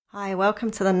Hi,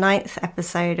 welcome to the 9th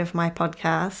episode of my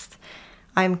podcast.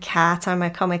 I'm Kat, I'm a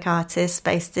comic artist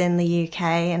based in the UK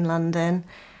in London.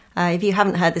 If you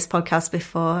haven't heard this podcast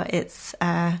before,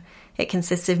 it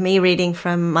consists of me reading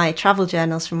from my travel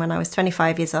journals from when I was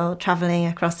 25 years old, travelling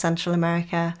across Central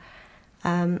America.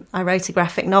 I wrote a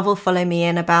graphic novel, Follow Me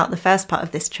In, about the first part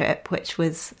of this trip, which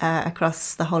was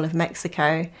across the whole of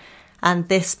Mexico. And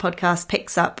this podcast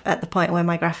picks up at the point where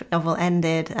my graphic novel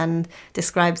ended and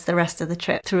describes the rest of the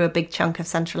trip through a big chunk of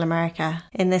Central America.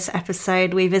 In this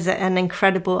episode, we visit an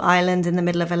incredible island in the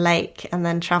middle of a lake and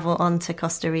then travel on to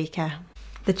Costa Rica.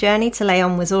 The journey to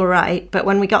León was all right, but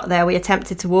when we got there, we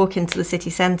attempted to walk into the city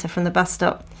centre from the bus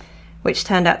stop, which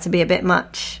turned out to be a bit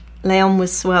much. León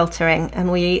was sweltering,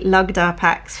 and we lugged our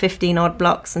packs 15 odd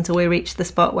blocks until we reached the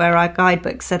spot where our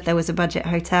guidebook said there was a budget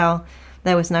hotel.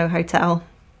 There was no hotel.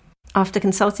 After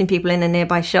consulting people in a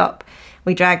nearby shop,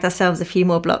 we dragged ourselves a few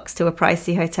more blocks to a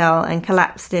pricey hotel and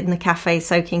collapsed in the cafe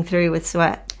soaking through with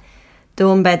sweat.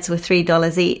 Dorm beds were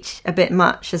 $3 each, a bit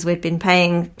much as we'd been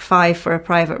paying $5 for a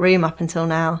private room up until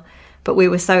now, but we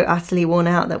were so utterly worn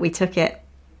out that we took it.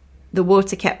 The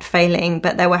water kept failing,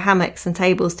 but there were hammocks and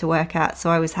tables to work at, so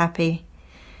I was happy.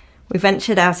 We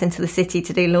ventured out into the city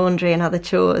to do laundry and other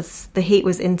chores. The heat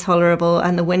was intolerable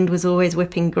and the wind was always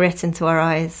whipping grit into our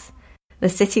eyes. The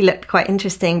city looked quite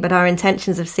interesting, but our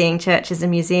intentions of seeing churches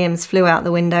and museums flew out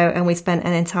the window and we spent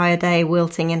an entire day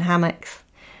wilting in hammocks.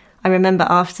 I remember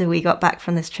after we got back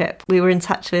from this trip, we were in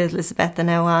touch with Lisbeth and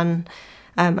Ewan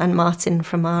and Martin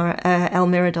from our El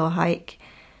Mirador hike.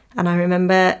 And I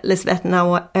remember Lisbeth and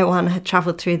Ewan had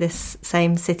travelled through this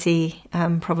same city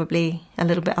probably a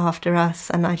little bit after us.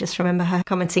 And I just remember her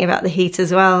commenting about the heat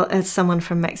as well. As someone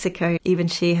from Mexico, even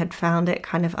she had found it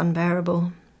kind of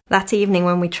unbearable. That evening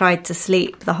when we tried to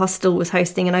sleep, the hostel was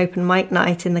hosting an open mic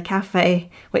night in the cafe,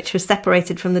 which was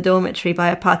separated from the dormitory by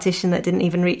a partition that didn't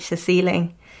even reach the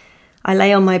ceiling. I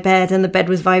lay on my bed and the bed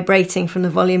was vibrating from the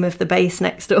volume of the bass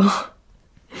next door.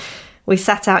 We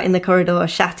sat out in the corridor,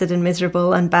 shattered and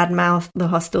miserable, and bad-mouthed the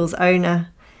hostel's owner.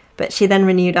 But she then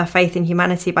renewed our faith in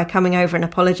humanity by coming over and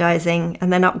apologising,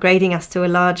 and then upgrading us to a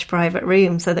large private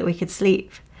room so that we could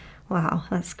sleep. Wow,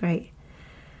 that's great.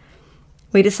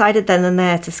 We decided then and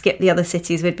there to skip the other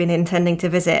cities we'd been intending to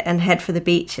visit and head for the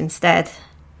beach instead.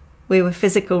 We were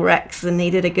physical wrecks and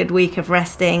needed a good week of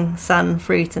resting, sun,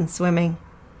 fruit and swimming.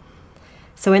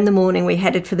 So in the morning we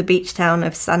headed for the beach town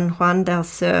of San Juan del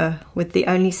Sur, with the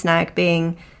only snag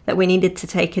being that we needed to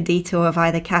take a detour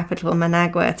via the capital,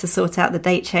 Managua, to sort out the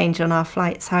date change on our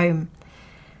flights home.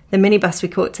 The minibus we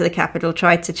caught to the capital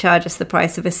tried to charge us the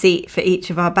price of a seat for each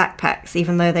of our backpacks,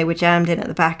 even though they were jammed in at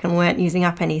the back and weren't using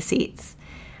up any seats.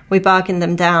 We bargained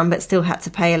them down, but still had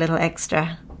to pay a little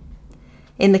extra.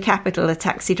 In the capital, a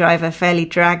taxi driver fairly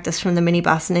dragged us from the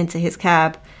minibus and into his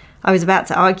cab. I was about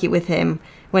to argue with him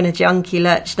when a junkie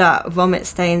lurched up, vomit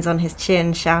stains on his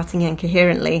chin, shouting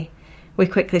incoherently. We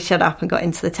quickly shut up and got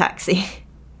into the taxi.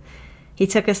 He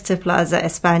took us to Plaza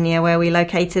España, where we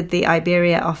located the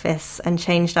Iberia office and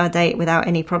changed our date without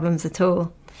any problems at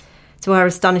all. To our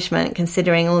astonishment,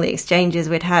 considering all the exchanges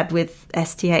we'd had with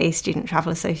STA, Student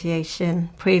Travel Association,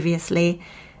 previously,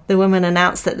 the woman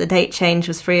announced that the date change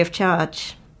was free of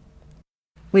charge.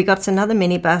 We got another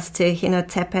minibus to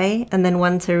Jinotepe and then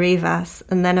one to Rivas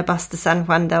and then a bus to San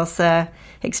Juan del Sur,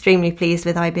 extremely pleased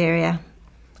with Iberia.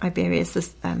 Iberia is the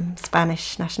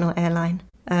Spanish national airline.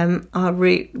 Our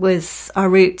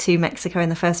route to Mexico in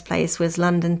the first place was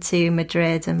London to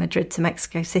Madrid and Madrid to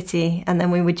Mexico City, and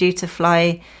then we were due to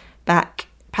fly back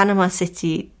Panama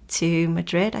City to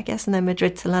Madrid, I guess, and then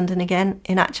Madrid to London again.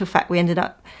 In actual fact,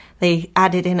 they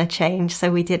added in a change,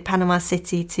 so we did Panama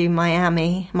City to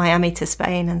Miami, Miami to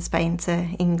Spain, and Spain to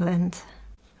England.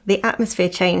 The atmosphere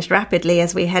changed rapidly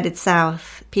as we headed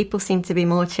south. People seemed to be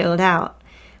more chilled out.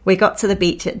 We got to the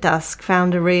beach at dusk,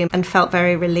 found a room, and felt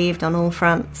very relieved on all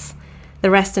fronts. The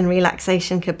rest and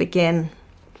relaxation could begin.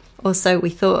 Or so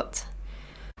we thought.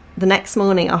 The next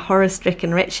morning, our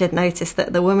horror-stricken Richard noticed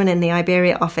that the woman in the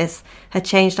Iberia office had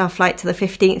changed our flight to the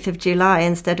 15th of July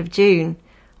instead of June.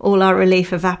 All our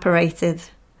relief evaporated.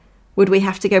 Would we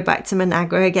have to go back to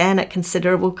Managua again at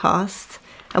considerable cost?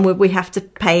 And would we have to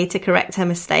pay to correct her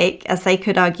mistake, as they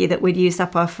could argue that we'd used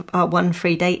up our one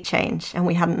free date change and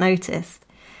we hadn't noticed?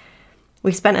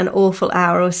 We spent an awful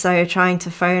hour or so trying to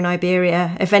phone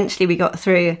Iberia. Eventually we got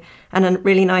through, and a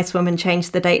really nice woman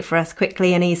changed the date for us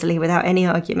quickly and easily without any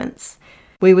arguments.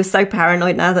 We were so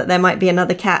paranoid now that there might be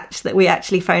another catch that we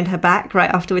actually phoned her back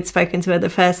right after we'd spoken to her the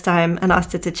first time and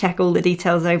asked her to check all the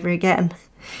details over again.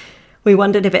 We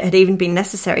wondered if it had even been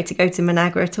necessary to go to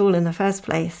Managua at all in the first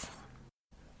place.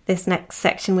 This next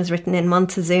section was written in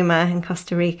Montezuma in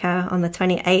Costa Rica on the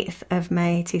 28th of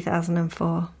May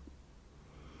 2004.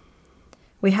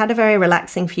 We had a very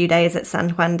relaxing few days at San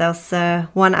Juan del Sur,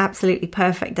 one absolutely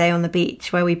perfect day on the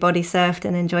beach where we body surfed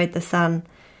and enjoyed the sun.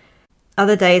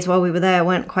 Other days while we were there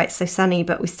weren't quite so sunny,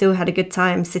 but we still had a good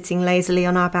time sitting lazily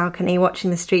on our balcony,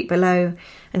 watching the street below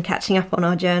and catching up on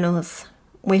our journals.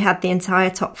 We had the entire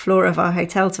top floor of our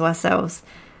hotel to ourselves,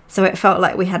 so it felt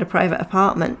like we had a private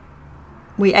apartment.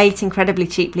 We ate incredibly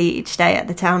cheaply each day at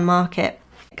the town market,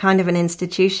 kind of an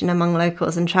institution among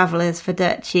locals and travellers for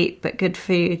dirt cheap but good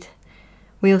food.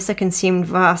 We also consumed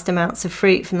vast amounts of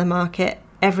fruit from the market,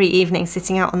 every evening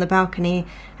sitting out on the balcony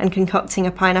and concocting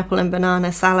a pineapple and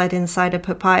banana salad inside a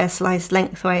papaya sliced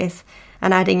lengthways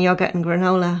and adding yogurt and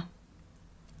granola.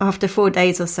 After 4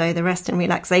 days or so, the rest and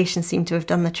relaxation seemed to have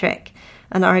done the trick,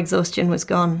 and our exhaustion was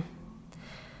gone.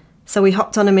 So we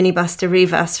hopped on a minibus to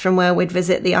Rivas, from where we'd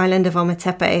visit the island of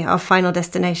Ometepe, our final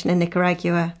destination in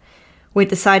Nicaragua. We'd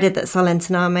decided that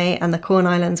Solentiname and the Corn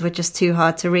Islands were just too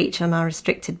hard to reach on our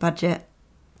restricted budget.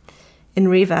 In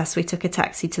Rivas, we took a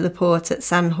taxi to the port at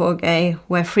San Jorge,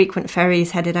 where frequent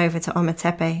ferries headed over to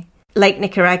Ometepe. Lake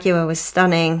Nicaragua was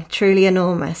stunning, truly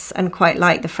enormous, and quite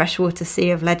like the freshwater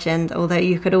sea of legend, although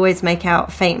you could always make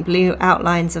out faint blue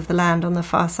outlines of the land on the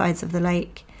far sides of the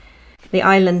lake. The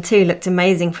island, too, looked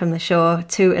amazing from the shore,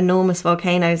 2 enormous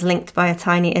volcanoes linked by a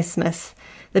tiny isthmus.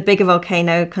 The bigger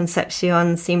volcano,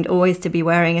 Concepcion, seemed always to be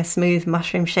wearing a smooth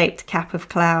mushroom-shaped cap of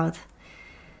cloud.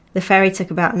 The ferry took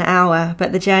about an hour,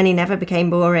 but the journey never became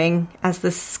boring, as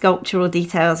the sculptural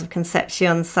details of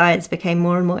Concepcion's sides became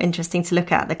more and more interesting to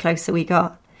look at the closer we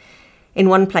got. In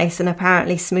one place, an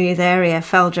apparently smooth area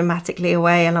fell dramatically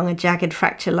away along a jagged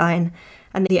fracture line,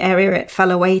 and the area it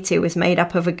fell away to was made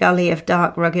up of a gully of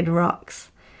dark, rugged rocks.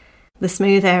 The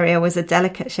smooth area was a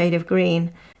delicate shade of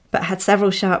green, but had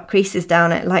several sharp creases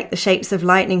down it, like the shapes of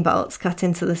lightning bolts cut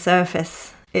into the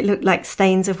surface. It looked like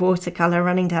stains of watercolour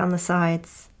running down the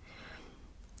sides.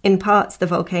 In parts, the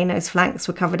volcano's flanks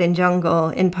were covered in jungle,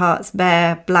 in parts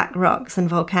bare, black rocks and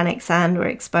volcanic sand were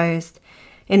exposed.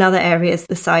 In other areas,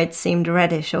 the sides seemed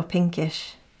reddish or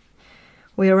pinkish.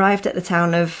 We arrived at the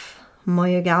town of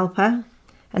Moyogalpa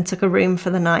and took a room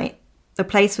for the night. The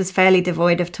place was fairly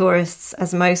devoid of tourists,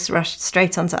 as most rushed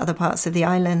straight onto other parts of the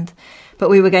island, but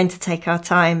we were going to take our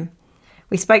time.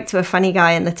 We spoke to a funny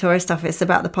guy in the tourist office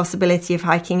about the possibility of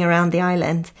hiking around the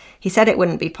island. He said it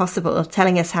wouldn't be possible,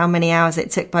 telling us how many hours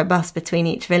it took by bus between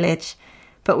each village.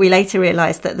 But we later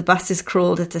realised that the buses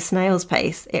crawled at a snail's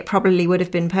pace. It probably would have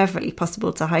been perfectly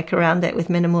possible to hike around it with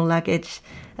minimal luggage,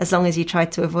 as long as you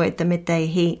tried to avoid the midday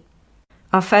heat.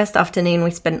 Our first afternoon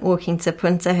we spent walking to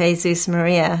Punta Jesus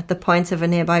Maria, the point of a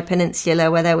nearby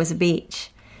peninsula where there was a beach.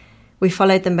 We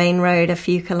followed the main road a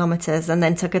few kilometres and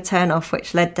then took a turn-off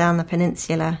which led down the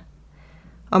peninsula.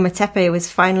 Ometepe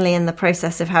was finally in the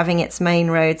process of having its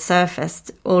main road surfaced.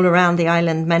 All around the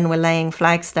island men were laying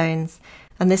flagstones,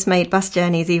 and this made bus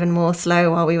journeys even more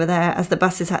slow while we were there, as the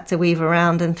buses had to weave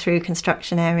around and through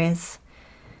construction areas.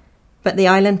 But the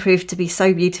island proved to be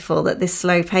so beautiful that this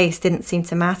slow pace didn't seem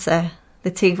to matter. The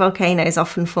 2 volcanoes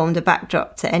often formed a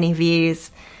backdrop to any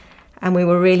views, and we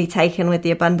were really taken with the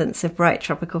abundance of bright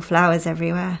tropical flowers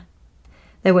everywhere.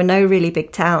 There were no really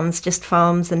big towns, just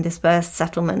farms and dispersed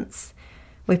settlements.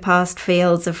 We passed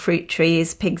fields of fruit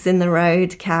trees, pigs in the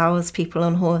road, cows, people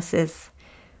on horses.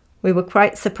 We were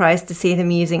quite surprised to see them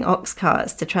using ox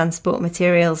carts to transport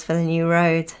materials for the new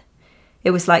road.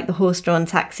 It was like the horse-drawn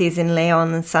taxis in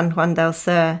Leon and San Juan del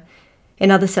Sur. In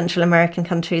other Central American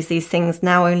countries, these things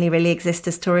now only really exist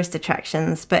as tourist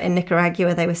attractions, but in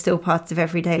Nicaragua they were still part of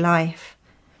everyday life.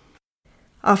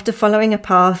 After following a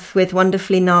path with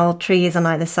wonderfully gnarled trees on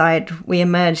either side, we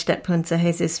emerged at Punta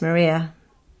Jesus Maria.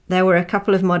 There were a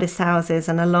couple of modest houses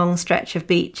and a long stretch of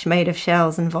beach made of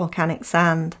shells and volcanic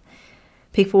sand.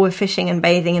 People were fishing and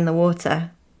bathing in the water.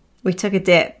 We took a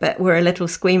dip, but were a little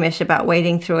squeamish about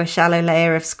wading through a shallow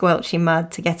layer of squelchy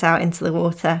mud to get out into the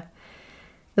water.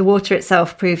 The water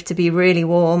itself proved to be really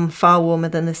warm, far warmer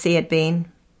than the sea had been.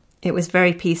 It was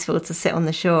very peaceful to sit on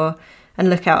the shore and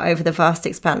look out over the vast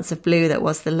expanse of blue that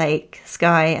was the lake,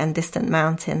 sky and distant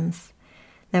mountains.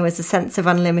 There was a sense of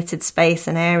unlimited space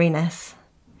and airiness.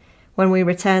 When we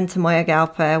returned to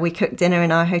Moyogalpa, we cooked dinner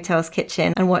in our hotel's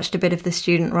kitchen and watched a bit of the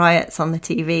student riots on the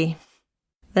TV.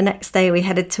 The next day we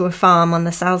headed to a farm on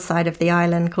the south side of the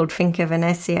island called Finca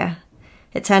Venecia.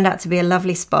 It turned out to be a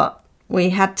lovely spot.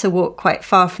 We had to walk quite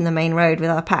far from the main road with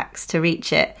our packs to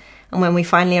reach it, and when we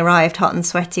finally arrived hot and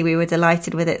sweaty, we were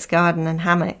delighted with its garden and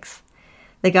hammocks.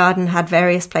 The garden had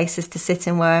various places to sit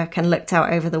and work and looked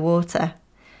out over the water.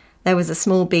 There was a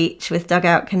small beach with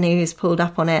dugout canoes pulled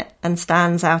up on it and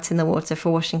stands out in the water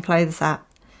for washing clothes at.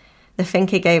 The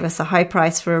Finca gave us a high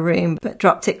price for a room, but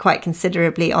dropped it quite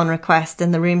considerably on request,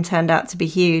 and the room turned out to be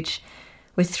huge,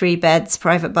 with 3 beds,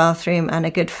 private bathroom and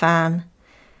a good fan.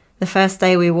 The first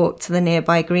day we walked to the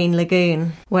nearby Green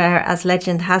Lagoon, where, as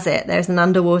legend has it, there's an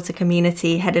underwater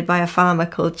community headed by a farmer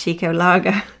called Chico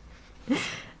Lago.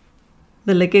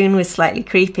 The lagoon was slightly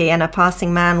creepy, and a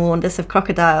passing man warned us of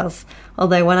crocodiles,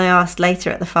 although when I asked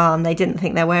later at the farm, they didn't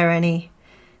think there were any.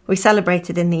 We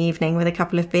celebrated in the evening with a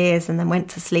couple of beers and then went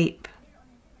to sleep.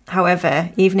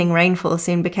 However, evening rainfall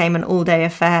soon became an all-day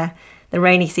affair. The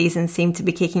rainy season seemed to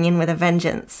be kicking in with a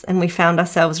vengeance, and we found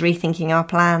ourselves rethinking our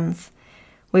plans.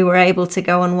 We were able to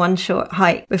go on one short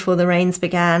hike before the rains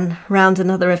began, round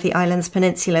another of the island's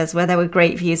peninsulas where there were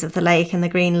great views of the lake and the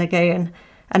Green Lagoon,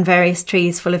 and various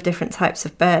trees full of different types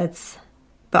of birds.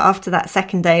 But after that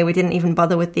second day, we didn't even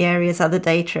bother with the area's other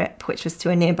day trip, which was to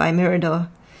a nearby mirador.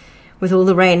 With all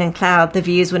the rain and cloud, the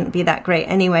views wouldn't be that great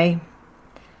anyway.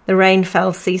 The rain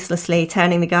fell ceaselessly,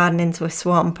 turning the garden into a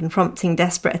swamp and prompting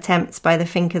desperate attempts by the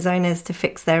Finca's owners to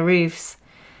fix their roofs.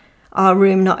 Our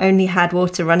room not only had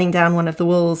water running down one of the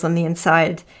walls on the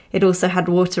inside, it also had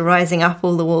water rising up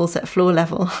all the walls at floor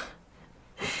level.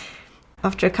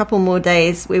 After a couple more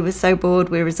days, we were so bored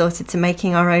we resorted to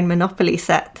making our own Monopoly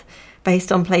set,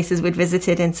 based on places we'd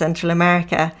visited in Central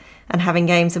America, and having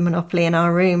games of Monopoly in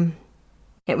our room.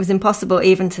 It was impossible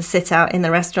even to sit out in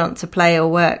the restaurant to play or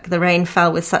work. The rain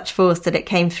fell with such force that it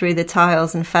came through the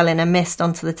tiles and fell in a mist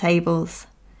onto the tables.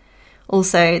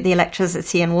 Also, the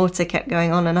electricity and water kept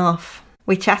going on and off.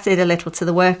 We chatted a little to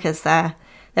the workers there.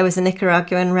 There was a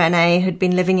Nicaraguan, Rene, who'd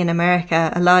been living in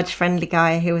America, a large friendly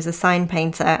guy who was a sign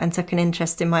painter and took an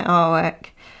interest in my artwork.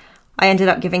 I ended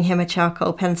up giving him a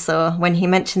charcoal pencil when he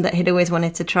mentioned that he'd always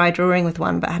wanted to try drawing with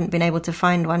one but hadn't been able to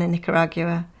find one in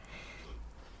Nicaragua.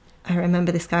 I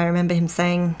remember this guy, I remember him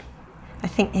saying, I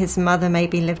think his mother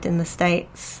maybe lived in the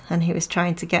States and he was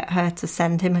trying to get her to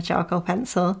send him a charcoal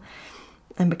pencil.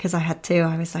 And because I had 2,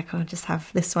 I was like, I'll just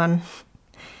have this one.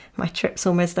 My trip's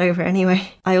almost over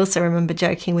anyway. I also remember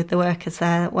joking with the workers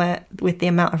there with the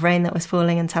amount of rain that was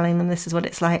falling and telling them this is what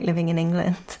it's like living in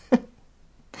England.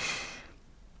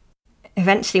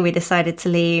 Eventually we decided to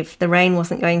leave. The rain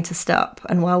wasn't going to stop,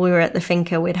 and while we were at the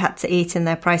Finca, we'd had to eat in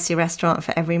their pricey restaurant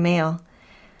for every meal.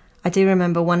 I do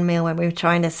remember one meal when we were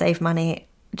trying to save money,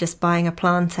 just buying a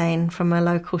plantain from a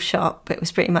local shop. It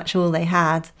was pretty much all they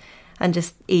had, and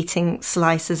just eating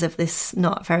slices of this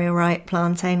not very ripe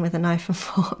plantain with a knife and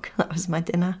fork. That was my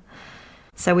dinner.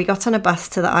 So we got on a bus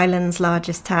to the island's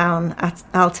largest town, at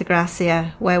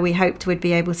Altagracia, where we hoped we'd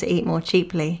be able to eat more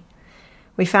cheaply.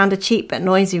 We found a cheap but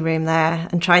noisy room there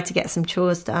and tried to get some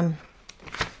chores done.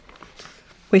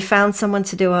 We found someone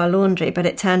to do our laundry, but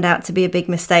it turned out to be a big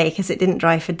mistake as it didn't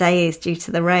dry for days due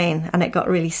to the rain, and it got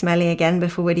really smelly again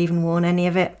before we'd even worn any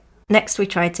of it. Next we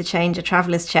tried to change a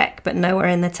traveller's cheque, but nowhere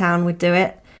in the town would do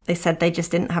it. They said they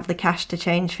just didn't have the cash to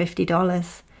change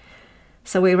 $50.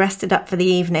 So we rested up for the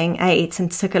evening, ate, and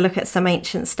took a look at some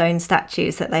ancient stone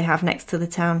statues that they have next to the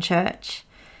town church.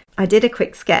 I did a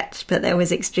quick sketch, but there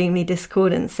was extremely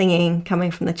discordant singing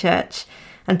coming from the church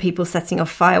and people setting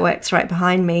off fireworks right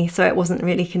behind me, so it wasn't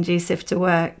really conducive to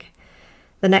work.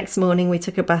 The next morning we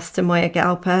took a bus to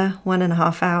Moyagalpa,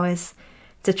 1.5 hours,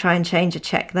 to try and change a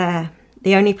cheque there.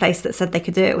 The only place that said they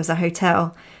could do it was a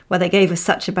hotel, where they gave us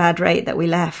such a bad rate that we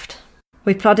left.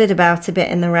 We plodded about a bit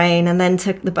in the rain and then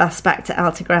took the bus back to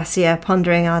Altagracia,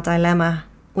 pondering our dilemma.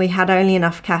 We had only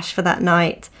enough cash for that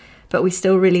night, but we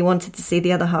still really wanted to see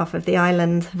the other half of the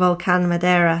island, Volcan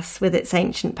Madeiras, with its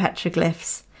ancient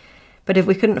petroglyphs. But if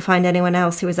we couldn't find anyone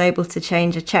else who was able to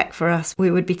change a cheque for us, we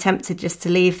would be tempted just to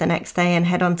leave the next day and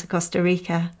head on to Costa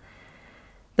Rica.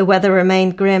 The weather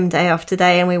remained grim day after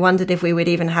day, and we wondered if we would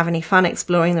even have any fun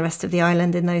exploring the rest of the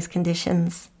island in those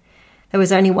conditions. There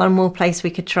was only one more place we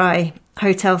could try,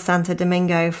 Hotel Santo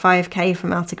Domingo, 5k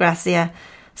from Altagracia,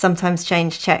 sometimes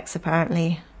changed cheques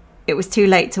apparently. It was too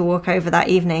late to walk over that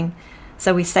evening,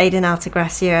 so we stayed in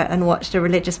Altagracia and watched a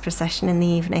religious procession in the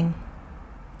evening.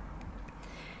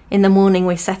 In the morning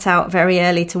we set out very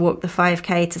early to walk the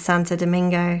 5k to Santo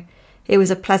Domingo. It was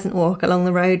a pleasant walk along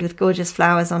the road with gorgeous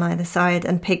flowers on either side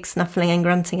and pigs snuffling and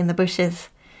grunting in the bushes.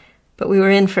 But we were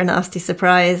in for a nasty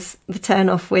surprise. The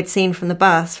turn-off we'd seen from the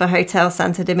bus for Hotel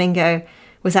Santo Domingo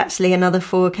was actually another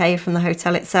 4k from the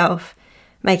hotel itself,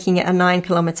 making it a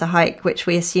 9-kilometre hike, which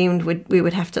we assumed we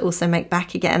would have to also make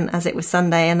back again as it was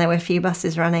Sunday and there were few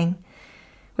buses running.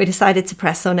 We decided to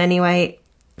press on anyway,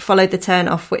 followed the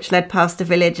turn-off which led past a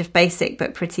village of basic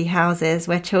but pretty houses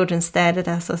where children stared at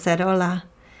us or said hola.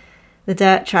 The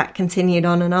dirt track continued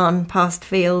on, past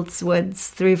fields, woods,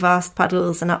 through vast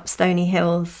puddles and up stony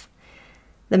hills.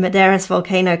 The Madeiras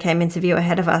volcano came into view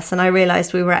ahead of us, and I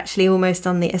realised we were actually almost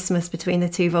on the isthmus between the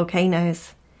two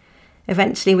volcanoes.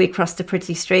 Eventually we crossed a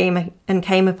pretty stream and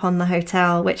came upon the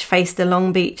hotel, which faced a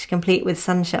long beach complete with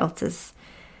sun shelters.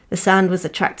 The sand was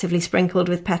attractively sprinkled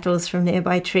with petals from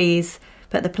nearby trees,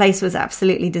 but the place was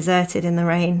absolutely deserted in the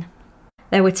rain.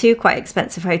 There were 2 quite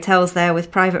expensive hotels there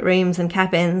with private rooms and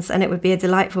cabins, and it would be a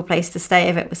delightful place to stay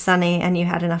if it was sunny and you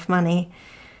had enough money.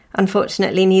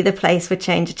 Unfortunately, neither place would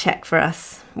change a cheque for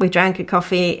us. We drank a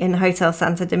coffee in Hotel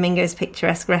Santo Domingo's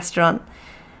picturesque restaurant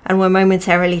and were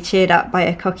momentarily cheered up by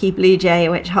a cocky blue jay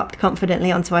which hopped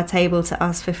confidently onto our table to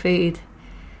ask for food.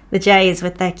 The jays,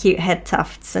 with their cute head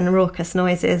tufts and raucous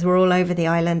noises, were all over the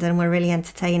island and were really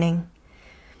entertaining.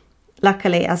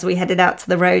 Luckily, as we headed out to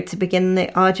the road to begin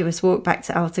the arduous walk back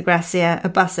to Altagracia, a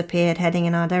bus appeared heading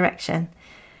in our direction.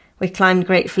 We climbed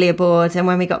gratefully aboard, and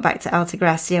when we got back to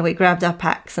Altagracia, we grabbed our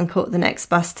packs and caught the next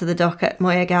bus to the dock at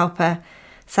Moyagalpa,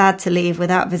 sad to leave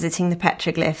without visiting the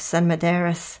petroglyphs and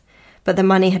Madeiras. But the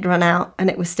money had run out, and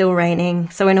it was still raining,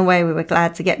 so in a way we were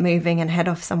glad to get moving and head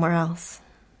off somewhere else.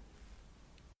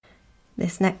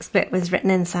 This next bit was written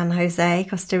in San Jose,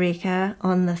 Costa Rica,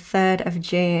 on the 3rd of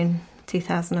June,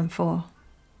 2004.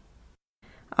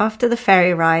 After the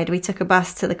ferry ride, we took a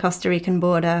bus to the Costa Rican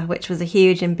border, which was a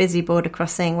huge and busy border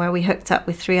crossing where we hooked up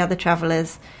with 3 other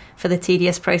travellers for the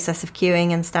tedious process of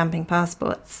queuing and stamping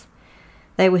passports.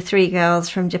 They were 3 girls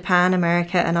from Japan,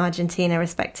 America and Argentina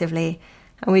respectively,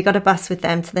 and we got a bus with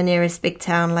them to the nearest big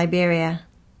town, Liberia.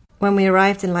 When we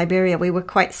arrived in Liberia, we were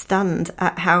quite stunned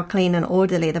at how clean and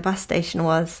orderly the bus station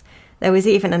was. There was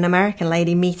even an American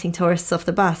lady meeting tourists off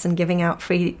the bus and giving out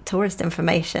free tourist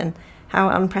information. How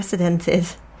unprecedented.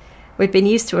 We'd been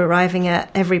used to arriving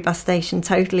at every bus station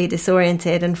totally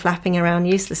disoriented and flapping around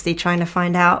uselessly trying to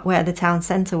find out where the town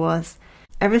centre was.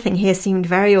 Everything here seemed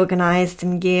very organised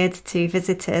and geared to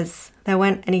visitors. There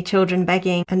weren't any children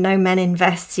begging and no men in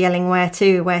vests yelling where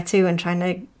to, and trying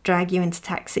to drag you into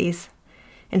taxis.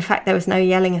 In fact, there was no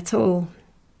yelling at all.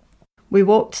 We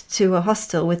walked to a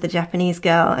hostel with the Japanese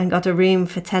girl and got a room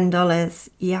for $10.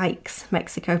 Yikes,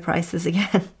 Mexico prices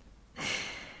again.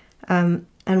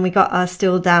 And we got our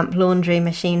still damp laundry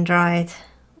machine dried.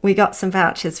 We got some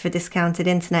vouchers for discounted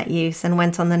internet use and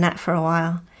went on the net for a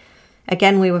while.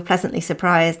 Again, we were pleasantly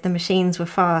surprised. The machines were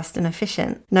fast and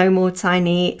efficient. No more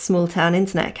tiny, small-town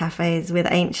internet cafes with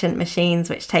ancient machines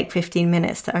which take 15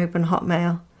 minutes to open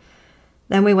Hotmail.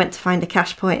 Then we went to find a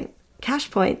cash point.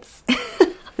 Cash points!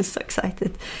 I was so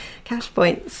excited. Cash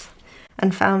points.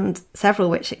 And found several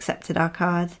which accepted our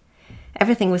card.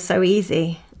 Everything was so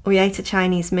easy. We ate a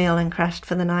Chinese meal and crashed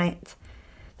for the night.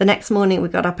 The next morning we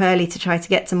got up early to try to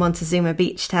get to Montezuma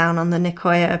Beach Town on the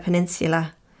Nicoya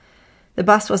Peninsula. The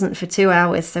bus wasn't for 2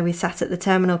 hours, so we sat at the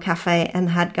terminal cafe and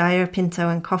had gallo pinto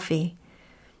and coffee.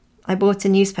 I bought a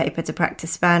newspaper to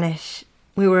practice Spanish.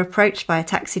 We were approached by a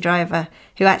taxi driver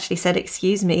who actually said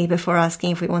 "excuse me" before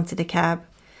asking if we wanted a cab.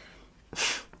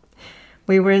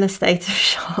 We were in a state of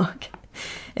shock.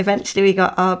 Eventually we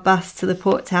got our bus to the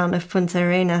port town of Punta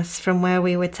Arenas, from where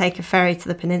we would take a ferry to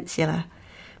the peninsula.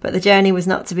 But the journey was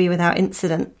not to be without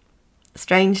incident.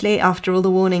 Strangely, after all the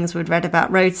warnings we'd read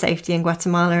about road safety in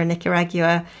Guatemala and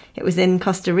Nicaragua, it was in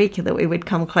Costa Rica that we would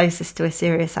come closest to a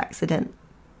serious accident.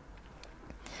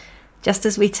 Just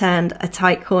as we turned a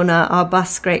tight corner, our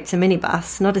bus scraped a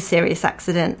minibus, not a serious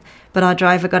accident, but our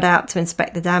driver got out to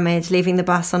inspect the damage, leaving the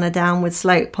bus on a downward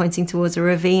slope pointing towards a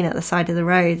ravine at the side of the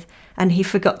road, and he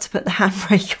forgot to put the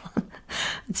handbrake on.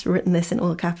 It's written this in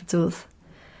all capitals.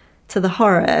 To the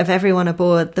horror of everyone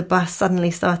aboard, the bus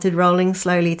suddenly started rolling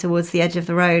slowly towards the edge of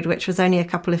the road, which was only a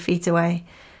couple of feet away.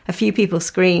 A few people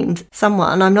screamed.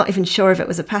 Someone, I'm not even sure if it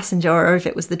was a passenger or if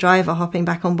it was the driver hopping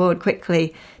back on board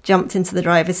quickly, jumped into the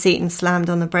driver's seat and slammed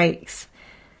on the brakes.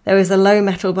 There was a low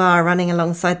metal bar running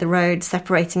alongside the road,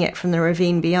 separating it from the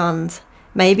ravine beyond.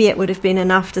 Maybe it would have been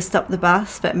enough to stop the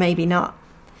bus, but maybe not.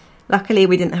 Luckily,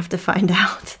 we didn't have to find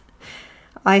out.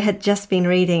 I had just been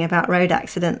reading about road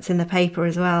accidents in the paper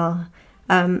as well.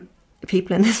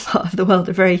 People in this part of the world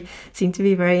seem to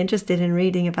be very interested in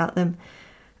reading about them.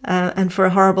 And for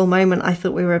a horrible moment, I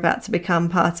thought we were about to become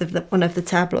part of one of the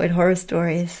tabloid horror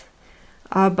stories.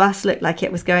 Our bus looked like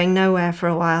it was going nowhere for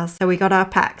a while, so we got our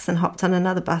packs and hopped on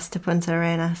another bus to Punta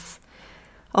Arenas.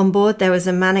 On board there was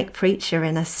a manic preacher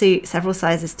in a suit several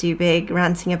sizes too big,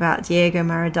 ranting about Diego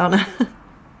Maradona.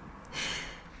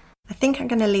 I think I'm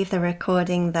going to leave the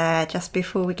recording there just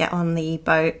before we get on the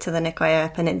boat to the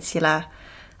Nicoya Peninsula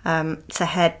to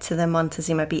head to the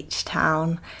Montezuma Beach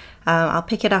town. I'll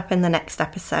pick it up in the next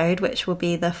episode, which will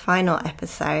be the final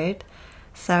episode.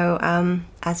 So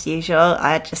as usual,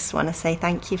 I just want to say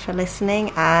thank you for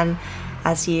listening, and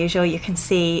as usual you can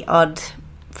see odd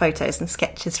photos and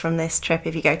sketches from this trip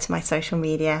if you go to my social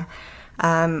media.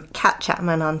 Kat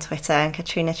Chapman on Twitter and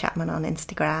Katrina Chapman on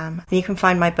Instagram. And you can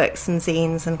find my books and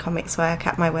zines and comics work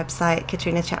at my website,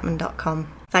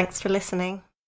 katrinachapman.com. Thanks for listening.